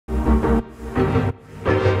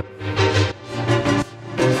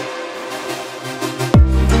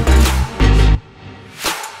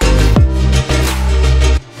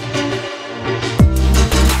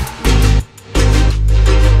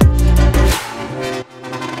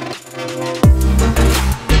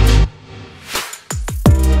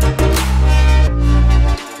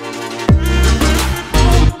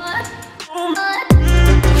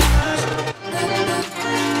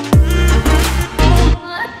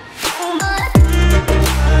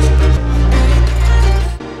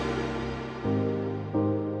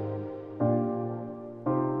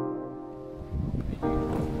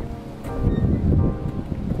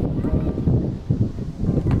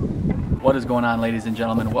What is going on, ladies and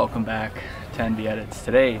gentlemen? Welcome back to NB Edits.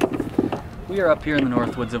 Today we are up here in the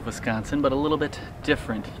North Woods of Wisconsin, but a little bit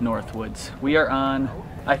different North Woods. We are on,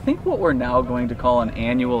 I think, what we're now going to call an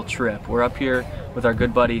annual trip. We're up here with our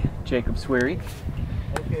good buddy Jacob Sweere.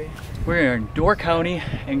 Okay. We're in Door County,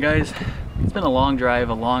 and guys, it's been a long drive,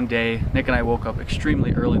 a long day. Nick and I woke up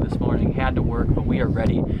extremely early this morning, had to work, but we are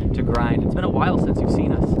ready to grind. It's been a while since you've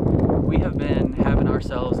seen us. We have been having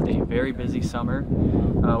ourselves a very busy summer.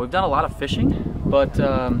 We've done a lot of fishing, but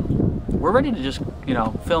we're ready to just,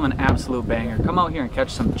 film an absolute banger. Come out here and catch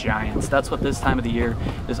some giants. That's what this time of the year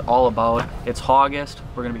is all about. It's August.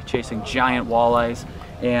 We're gonna be chasing giant walleyes,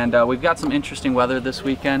 and we've got some interesting weather this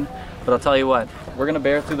weekend, but I'll tell you what, we're gonna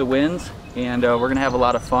bear through the winds, and we're gonna have a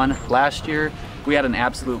lot of fun. Last year, we had an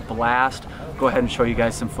absolute blast. Go ahead and show you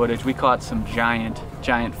guys some footage. We caught some giant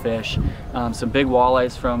fish, some big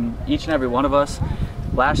walleyes from each and every one of us.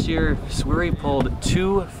 Last year, Sweere pulled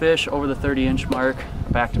 2 fish over the 30-inch mark,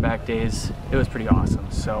 back-to-back days. It was pretty awesome.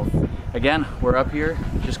 So again, we're up here,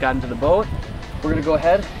 just got into the boat. We're gonna go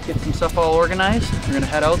ahead, get some stuff all organized. We're gonna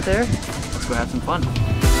head out there. Let's go have some fun.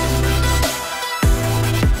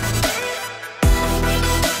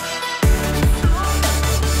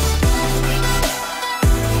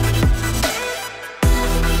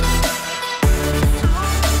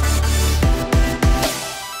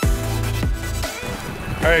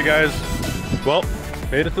 Alright guys, well,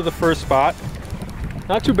 made it to the first spot.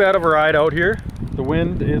 Not too bad of a ride out here. The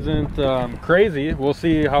wind isn't crazy. We'll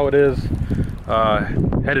see how it is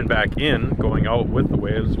heading back in. Going out with the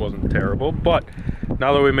waves wasn't terrible, but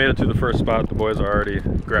now that we made it to the first spot, the boys are already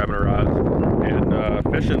grabbing a rod and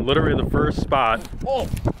fishing literally the first spot. Oh,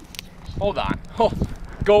 hold on. Oh,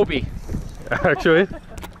 goby. Actually?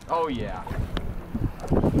 Oh yeah.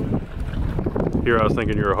 Here, I was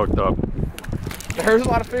thinking you were hooked up. There's a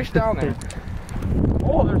lot of fish down there.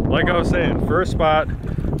 Oh, there's like I was saying, first spot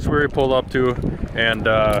Sweere pulled up to, and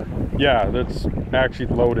yeah, that's actually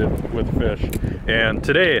loaded with fish. And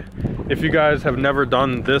today, if you guys have never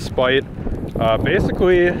done this bite,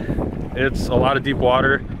 basically it's a lot of deep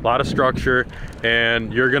water, a lot of structure,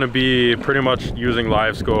 and you're gonna be pretty much using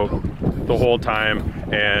Livescope the whole time,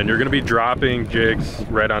 and you're gonna be dropping jigs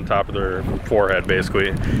right on top of their forehead, basically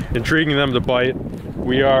intriguing them to bite.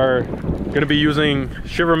 We are gonna be using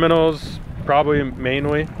shiver minnows probably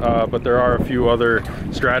mainly, but there are a few other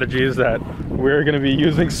strategies that we're gonna be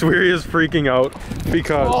using. Sweere is freaking out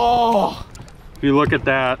because if you look at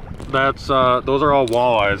that, that's those are all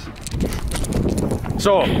walleyes.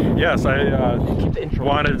 So yes, I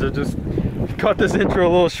wanted to just cut this intro a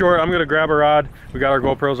little short. I'm gonna grab a rod. We got our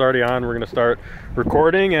GoPros already on. We're gonna start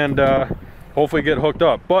recording and hopefully get hooked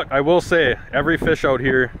up. But I will say, every fish out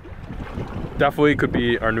here definitely could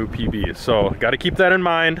be our new PB, so got to keep that in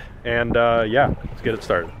mind. And yeah, let's get it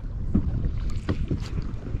started.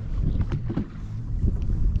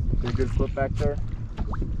 a good flip back there.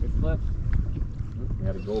 Good flip. We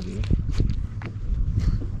got a goby.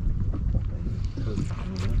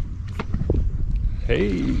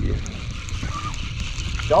 Hey.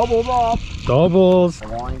 Doubles up. Doubles. The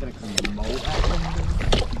line gonna come mow that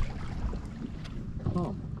thing.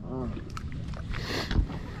 Come on.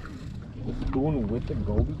 Just going with the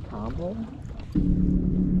goby combo.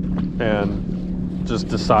 And just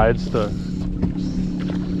decides to.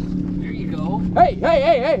 There you go. Hey, hey,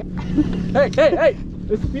 hey, hey. Hey, hey, hey.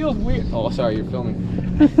 This feels weird. Oh, sorry, you're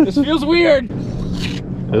filming. This feels weird. Is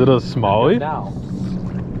it a smallie? Now.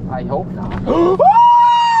 I hope not.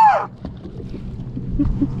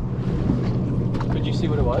 Could you see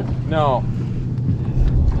what it was? No.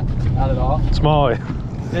 Not at all? Smallie.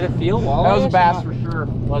 Did it feel walleye? That was a bass for sure.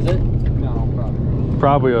 Was it? No, probably.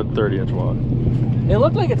 Probably a 30-inch walleye. It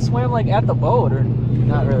looked like it swam like at the boat, or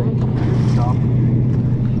not really. No.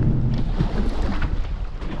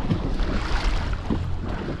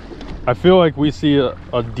 I feel like we see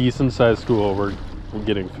a decent sized school, we're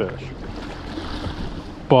getting fish.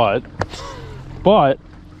 But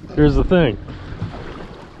here's the thing.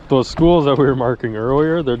 those schools that we were marking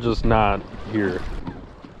earlier, they're just not here.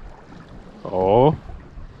 Oh.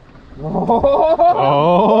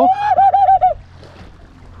 Oh.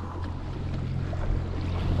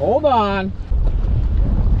 Hold on.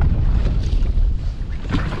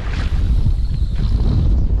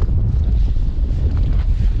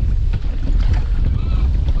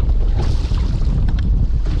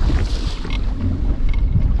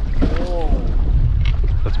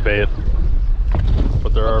 That's bait.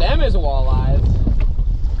 But there are. Them is walleyes.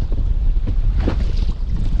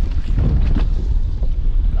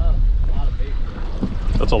 Oh, a lot of bait.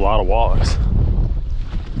 That's a lot of walleyes.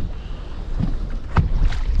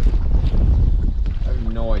 I have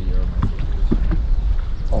no idea where my fish is.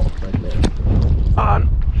 Oh, it's right there. On.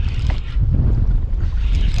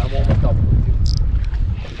 I won't look up with you.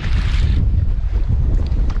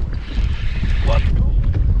 What?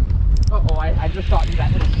 Uh-oh, I just thought you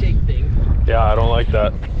that little shake thing. Yeah, I don't like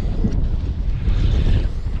that.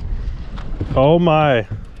 Oh my.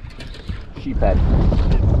 Sheephead.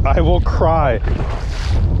 I will cry.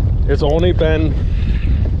 It's only been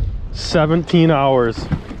 17 hours.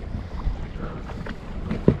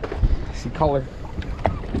 I see color.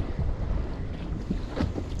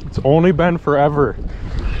 It's only been forever.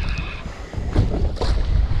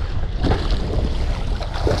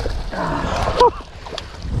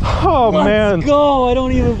 Oh man. Let's go! I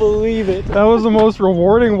don't even believe it. That was the most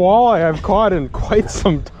rewarding walleye I've caught in quite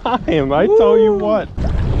some time. I tell you what.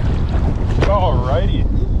 Alrighty.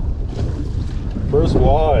 First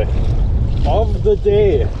walleye of the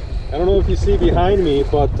day. I don't know if you see behind me,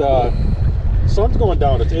 but sun's going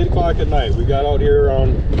down. It's 8 o'clock at night. We got out here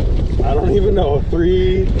around, I don't even know,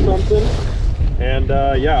 3 something. And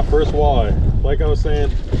yeah, first walleye. Like I was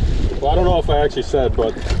saying, well, I don't know if I actually said,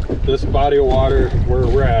 but this body of water where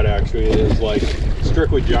we're at actually is like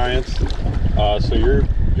strictly giants. So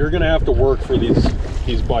you're gonna have to work for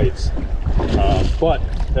these bites. But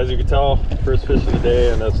as you can tell, first fish of the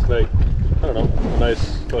day, and that's like, I don't know,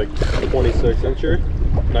 nice like 26 incher.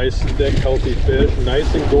 Nice thick healthy fish,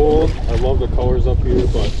 nice and gold. I love the colors up here,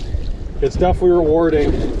 but it's definitely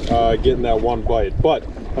rewarding getting that one bite. But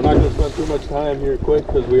I'm not going to spend too much time here quick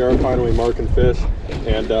because we are finally marking fish.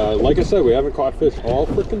 And like I said, we haven't caught fish all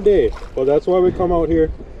freaking day, but that's why we come out here.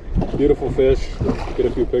 Beautiful fish, get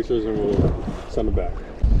a few pictures and we'll send them back.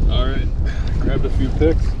 All right, grabbed a few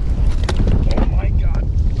pics. Oh my God,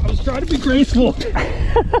 I was trying to be graceful.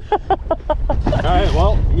 All right,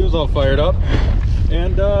 well, he was all fired up.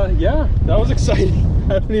 And yeah, that was exciting.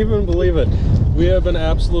 I didn't even believe it. We have been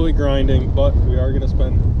absolutely grinding, but we are going to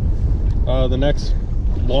spend the next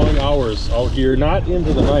long hours out here, not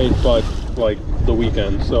into the night, but like the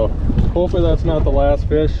weekend. So hopefully that's not the last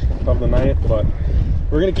fish of the night, but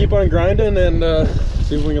we're going to keep on grinding and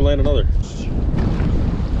see if we can land another.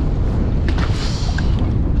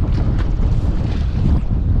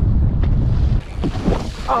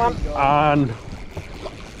 On.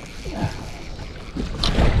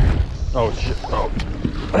 Oh shit, oh.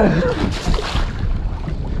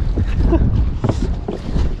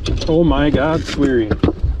 Oh my God, Sweere.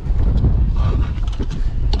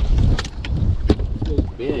 It's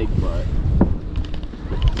big, but...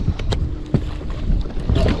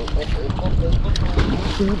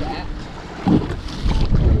 Do that.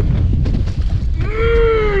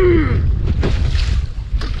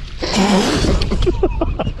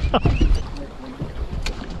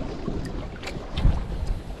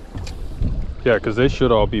 Yeah, because they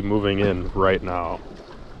should all be moving in right now,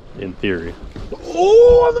 in theory.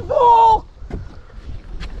 Oh, on the ball!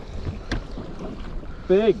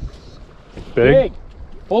 Big. Big?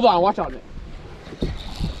 Hold on, watch out.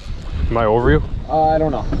 Am I over you? I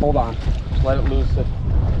don't know. Hold on. Let it loose.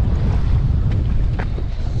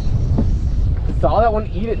 Saw that one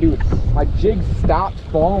eat it, dude. My jig stopped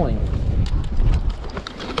falling.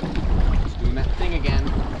 It's doing that thing again.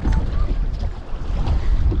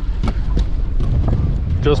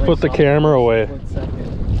 Just put the camera away.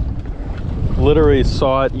 Literally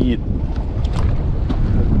saw it eat.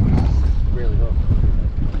 Really low.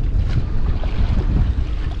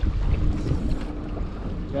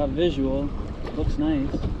 Got visual. Looks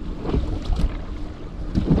nice.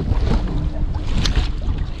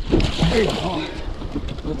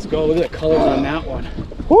 Let's go. Look at the colors on that one.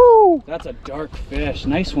 Woo! That's a dark fish.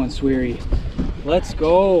 Nice one, Sweere. Let's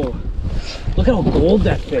go. Look how gold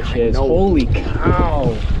that fish is. Holy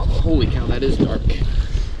cow. Holy cow, that is dark.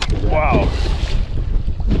 Wow.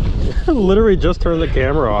 Literally just turned the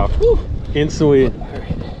camera off. Woo. Instantly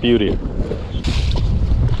beauty.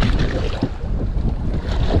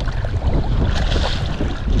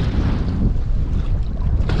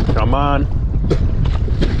 Come on.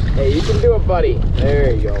 Hey, you can do it, buddy.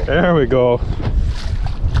 There you go. There we go.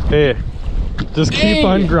 Hey, just keep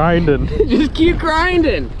on grinding. Just keep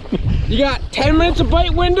grinding. You got 10 minutes of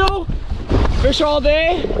bite window, fish all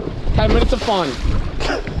day, 10 minutes of fun.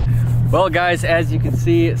 Well guys, as you can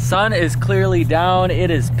see, sun is clearly down.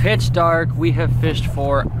 It is pitch dark. We have fished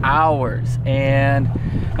for hours and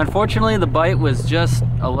unfortunately the bite was just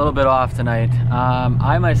a little bit off tonight.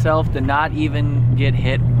 I myself did not even get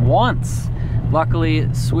hit once. Luckily,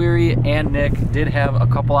 Sweere and Nick did have a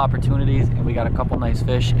couple opportunities and we got a couple nice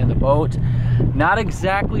fish in the boat. Not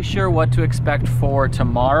exactly sure what to expect for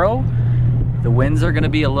tomorrow. The winds are gonna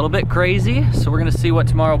be a little bit crazy, so we're gonna see what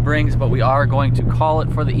tomorrow brings, but we are going to call it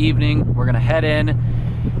for the evening. We're gonna head in.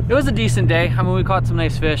 It was a decent day. I mean, we caught some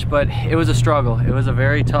nice fish, but it was a struggle. It was a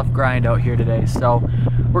very tough grind out here today. So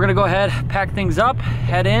we're gonna go ahead, pack things up,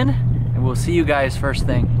 head in, and we'll see you guys first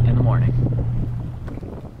thing in the morning.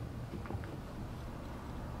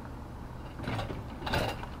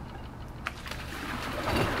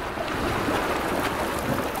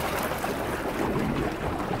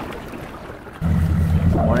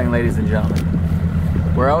 Morning, ladies and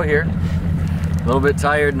gentlemen. We're out here, a little bit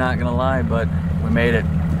tired, not gonna lie, but we made it.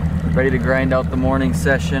 Ready to grind out the morning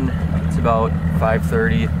session. It's about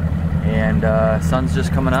 5:30 and sun's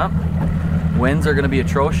just coming up. Winds are gonna be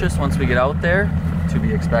atrocious once we get out there, to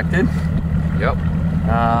be expected. Yep.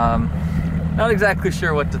 Not exactly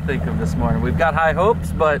sure what to think of this morning. We've got high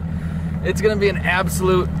hopes, but it's gonna be an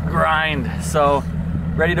absolute grind. So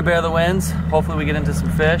ready to bear the winds. Hopefully we get into some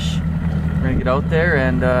fish. We're gonna get out there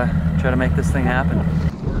and try to make this thing happen.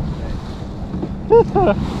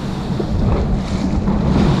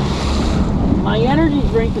 My energy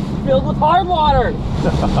drink is filled with hard water.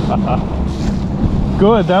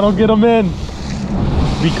 Good, that'll get them in.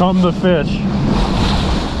 Become the fish.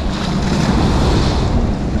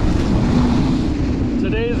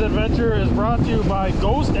 Today's adventure is brought to you by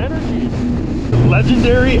Ghost Energy.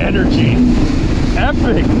 Legendary energy.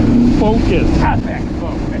 Epic focus. Epic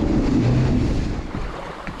focus.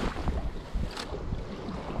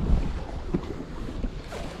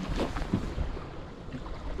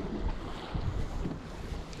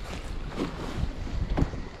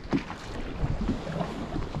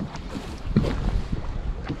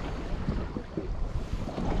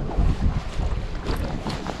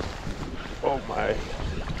 Oh my.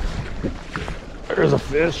 There's a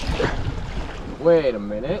fish. Wait a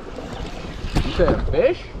minute. You said a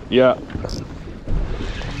fish? Yeah.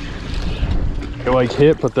 It like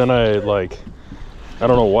hit, but then I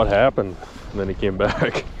don't know what happened. And then he came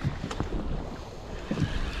back.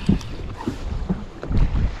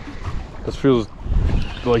 This feels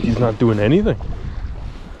like he's not doing anything.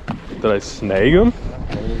 Did I snag him?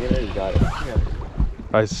 You got it.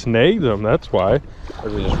 I snagged him, that's why. Or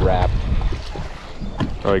is it just wrapped?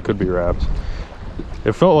 Oh, he could be wrapped.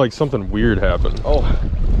 It felt like something weird happened. Oh.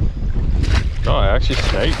 No, I actually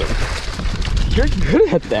snagged him. You're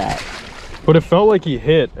good at that. But it felt like he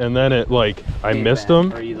hit, and then it I missed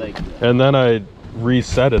him, and then I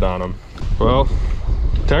reset it on him. Well,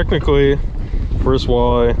 technically, first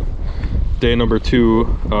walleye, day number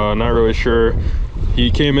 2, not really sure.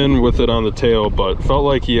 He came in with it on the tail, but felt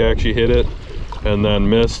like he actually hit it, and then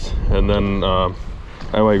missed, and then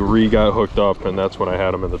I got hooked up, and that's when I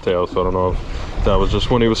had him in the tail. So I don't know if that was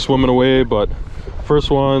just when he was swimming away, but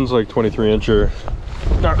first one's 23 incher.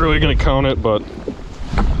 Not really gonna count it, but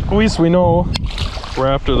at least we know we're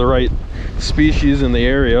after the right species in the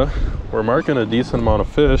area. We're marking a decent amount of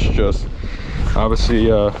fish, just obviously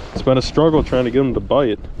it's been a struggle trying to get them to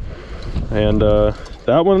bite. And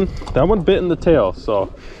that one bit in the tail.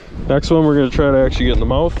 So next one we're gonna try to actually get in the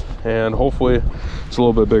mouth, and hopefully it's a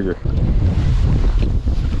little bit bigger.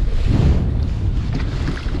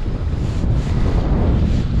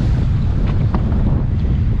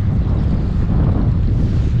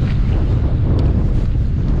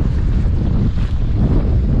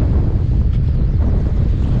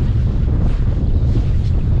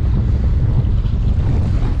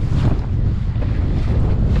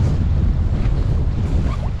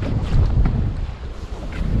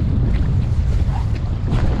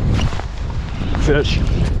 Fish.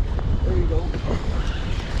 There you go.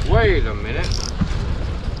 Wait a minute.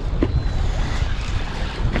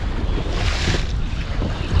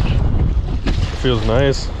 Feels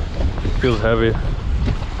nice. Feels heavy.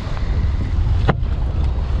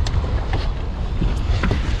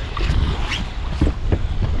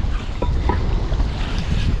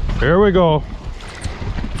 Here we go.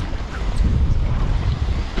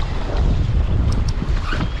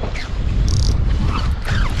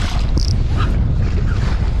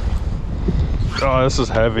 Oh, this is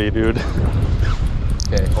heavy, dude.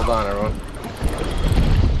 Okay, hold on, everyone.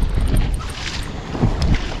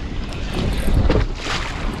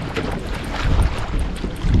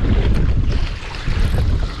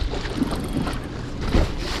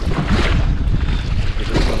 Is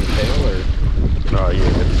this one tail or? No,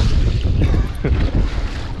 yeah.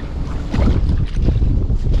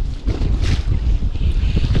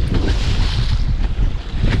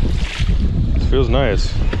 This feels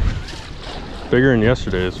nice. Bigger than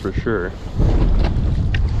yesterday's for sure.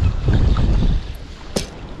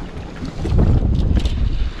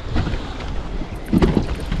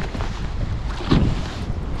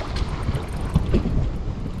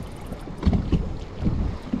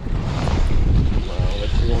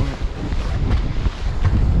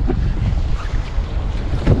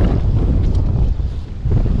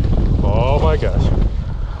 Oh my gosh.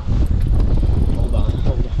 Hold on.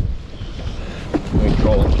 Wait,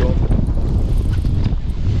 control.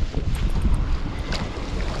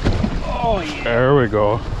 Oh yeah. There we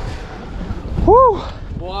go. Woo!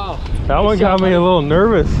 Wow. That one got me a little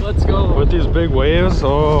nervous. Let's go. With these big waves.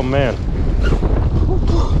 Oh man.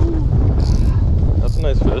 That's a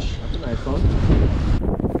nice fish. That's a nice one.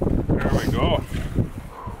 There we go.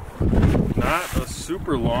 Not a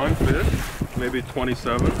super long fish, maybe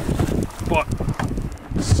 27, but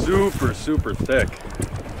super thick.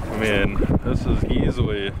 I mean, this is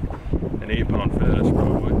easily an 8-pound fish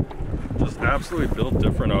probably. Just absolutely built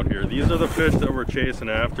different out here. These are the fish that we're chasing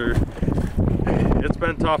after. It's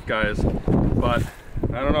been tough, guys, but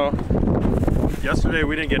I don't know. Yesterday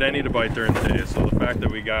we didn't get any to bite during the day, so the fact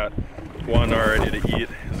that we got one already to eat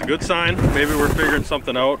is a good sign. Maybe we're figuring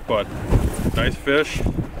something out, but nice fish.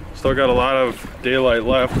 Still got a lot of daylight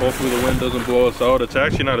left. Hopefully the wind doesn't blow us out. It's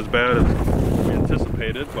actually not as bad as we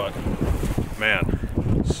anticipated, but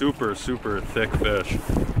man, super thick fish.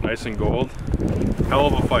 Nice and gold. Hell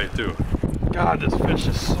of a fight too. God, this fish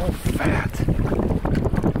is so fat.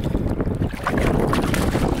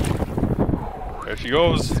 There she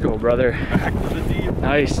goes. Let's go, brother. Back to the deep.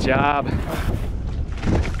 Nice job.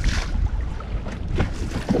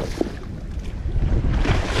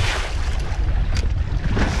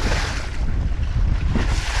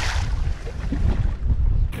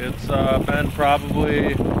 It's been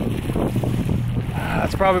probably,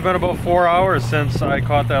 it's probably been about 4 hours since I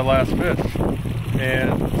caught that last fish.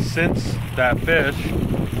 And since that fish,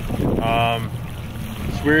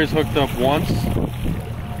 Sweere's hooked up once,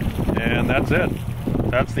 and that's it.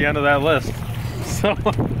 That's the end of that list. So,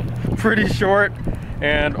 pretty short.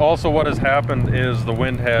 And also what has happened is the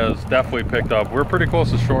wind has definitely picked up. We're pretty close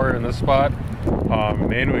to shore in this spot,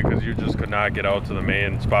 mainly because you just could not get out to the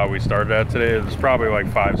main spot we started at today. There's probably like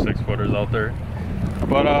 5-6 footers out there.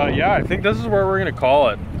 But yeah, I think this is where we're gonna call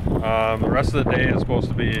it. The rest of the day is supposed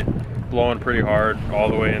to be blowing pretty hard all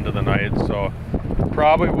the way into the night, so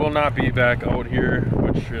probably will not be back out here,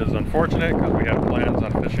 which is unfortunate because we had plans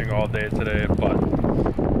on fishing all day today. But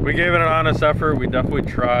we gave it an honest effort. We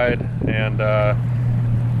definitely tried, and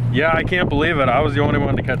yeah, I can't believe it. I was the only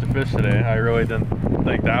one to catch a fish today. I really didn't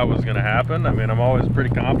think that was gonna happen. I mean, I'm always pretty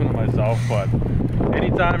confident in myself, but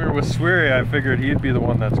anytime you're with Sweere, I figured he'd be the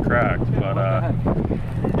one that's cracked. But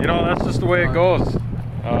you know, that's just the way it goes.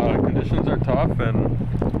 Conditions are tough and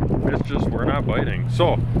fish just were not biting.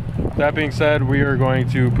 So that being said, we are going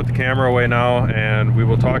to put the camera away now, and we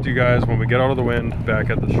will talk to you guys when we get out of the wind back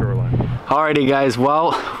at the shoreline. Alrighty guys,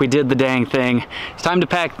 well, we did the dang thing. It's time to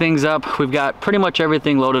pack things up. We've got pretty much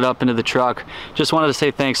everything loaded up into the truck. Just wanted to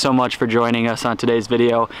say thanks so much for joining us on today's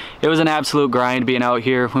video. It was an absolute grind being out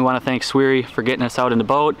here. We want to thank Sweere for getting us out in the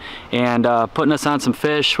boat and putting us on some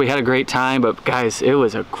fish. We had a great time, but guys, it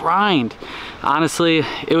was a grind. Honestly,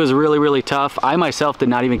 it was really tough. I myself did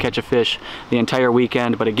not even catch a fish the entire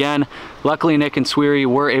weekend, but again, luckily Nick and Sweere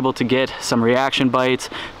were able to get some reaction bites.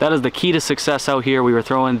 That is the key to success out here. We were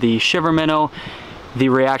throwing the shiver minnow. The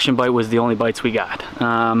reaction bite was the only bites we got.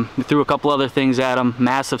 We threw a couple other things at them,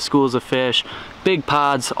 massive schools of fish, big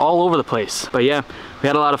pods all over the place. But yeah, we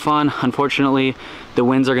had a lot of fun. Unfortunately, the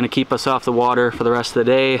winds are gonna keep us off the water for the rest of the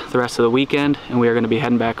day, the rest of the weekend, and we are gonna be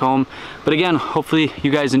heading back home. But again, hopefully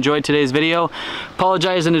you guys enjoyed today's video.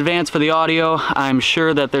 Apologize in advance for the audio. I'm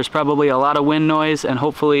sure that there's probably a lot of wind noise, and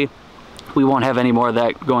hopefully we won't have any more of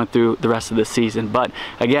that going through the rest of this season. But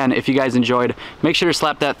again, if you guys enjoyed, make sure to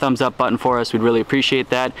slap that thumbs up button for us. We'd really appreciate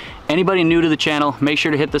that. Anybody new to the channel, make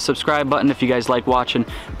sure to hit the subscribe button if you guys like watching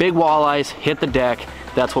big walleyes, hit the deck.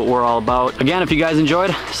 That's what we're all about. Again, if you guys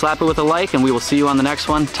enjoyed, slap it with a like, and we will see you on the next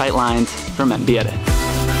one. Tight lines from MB Edit.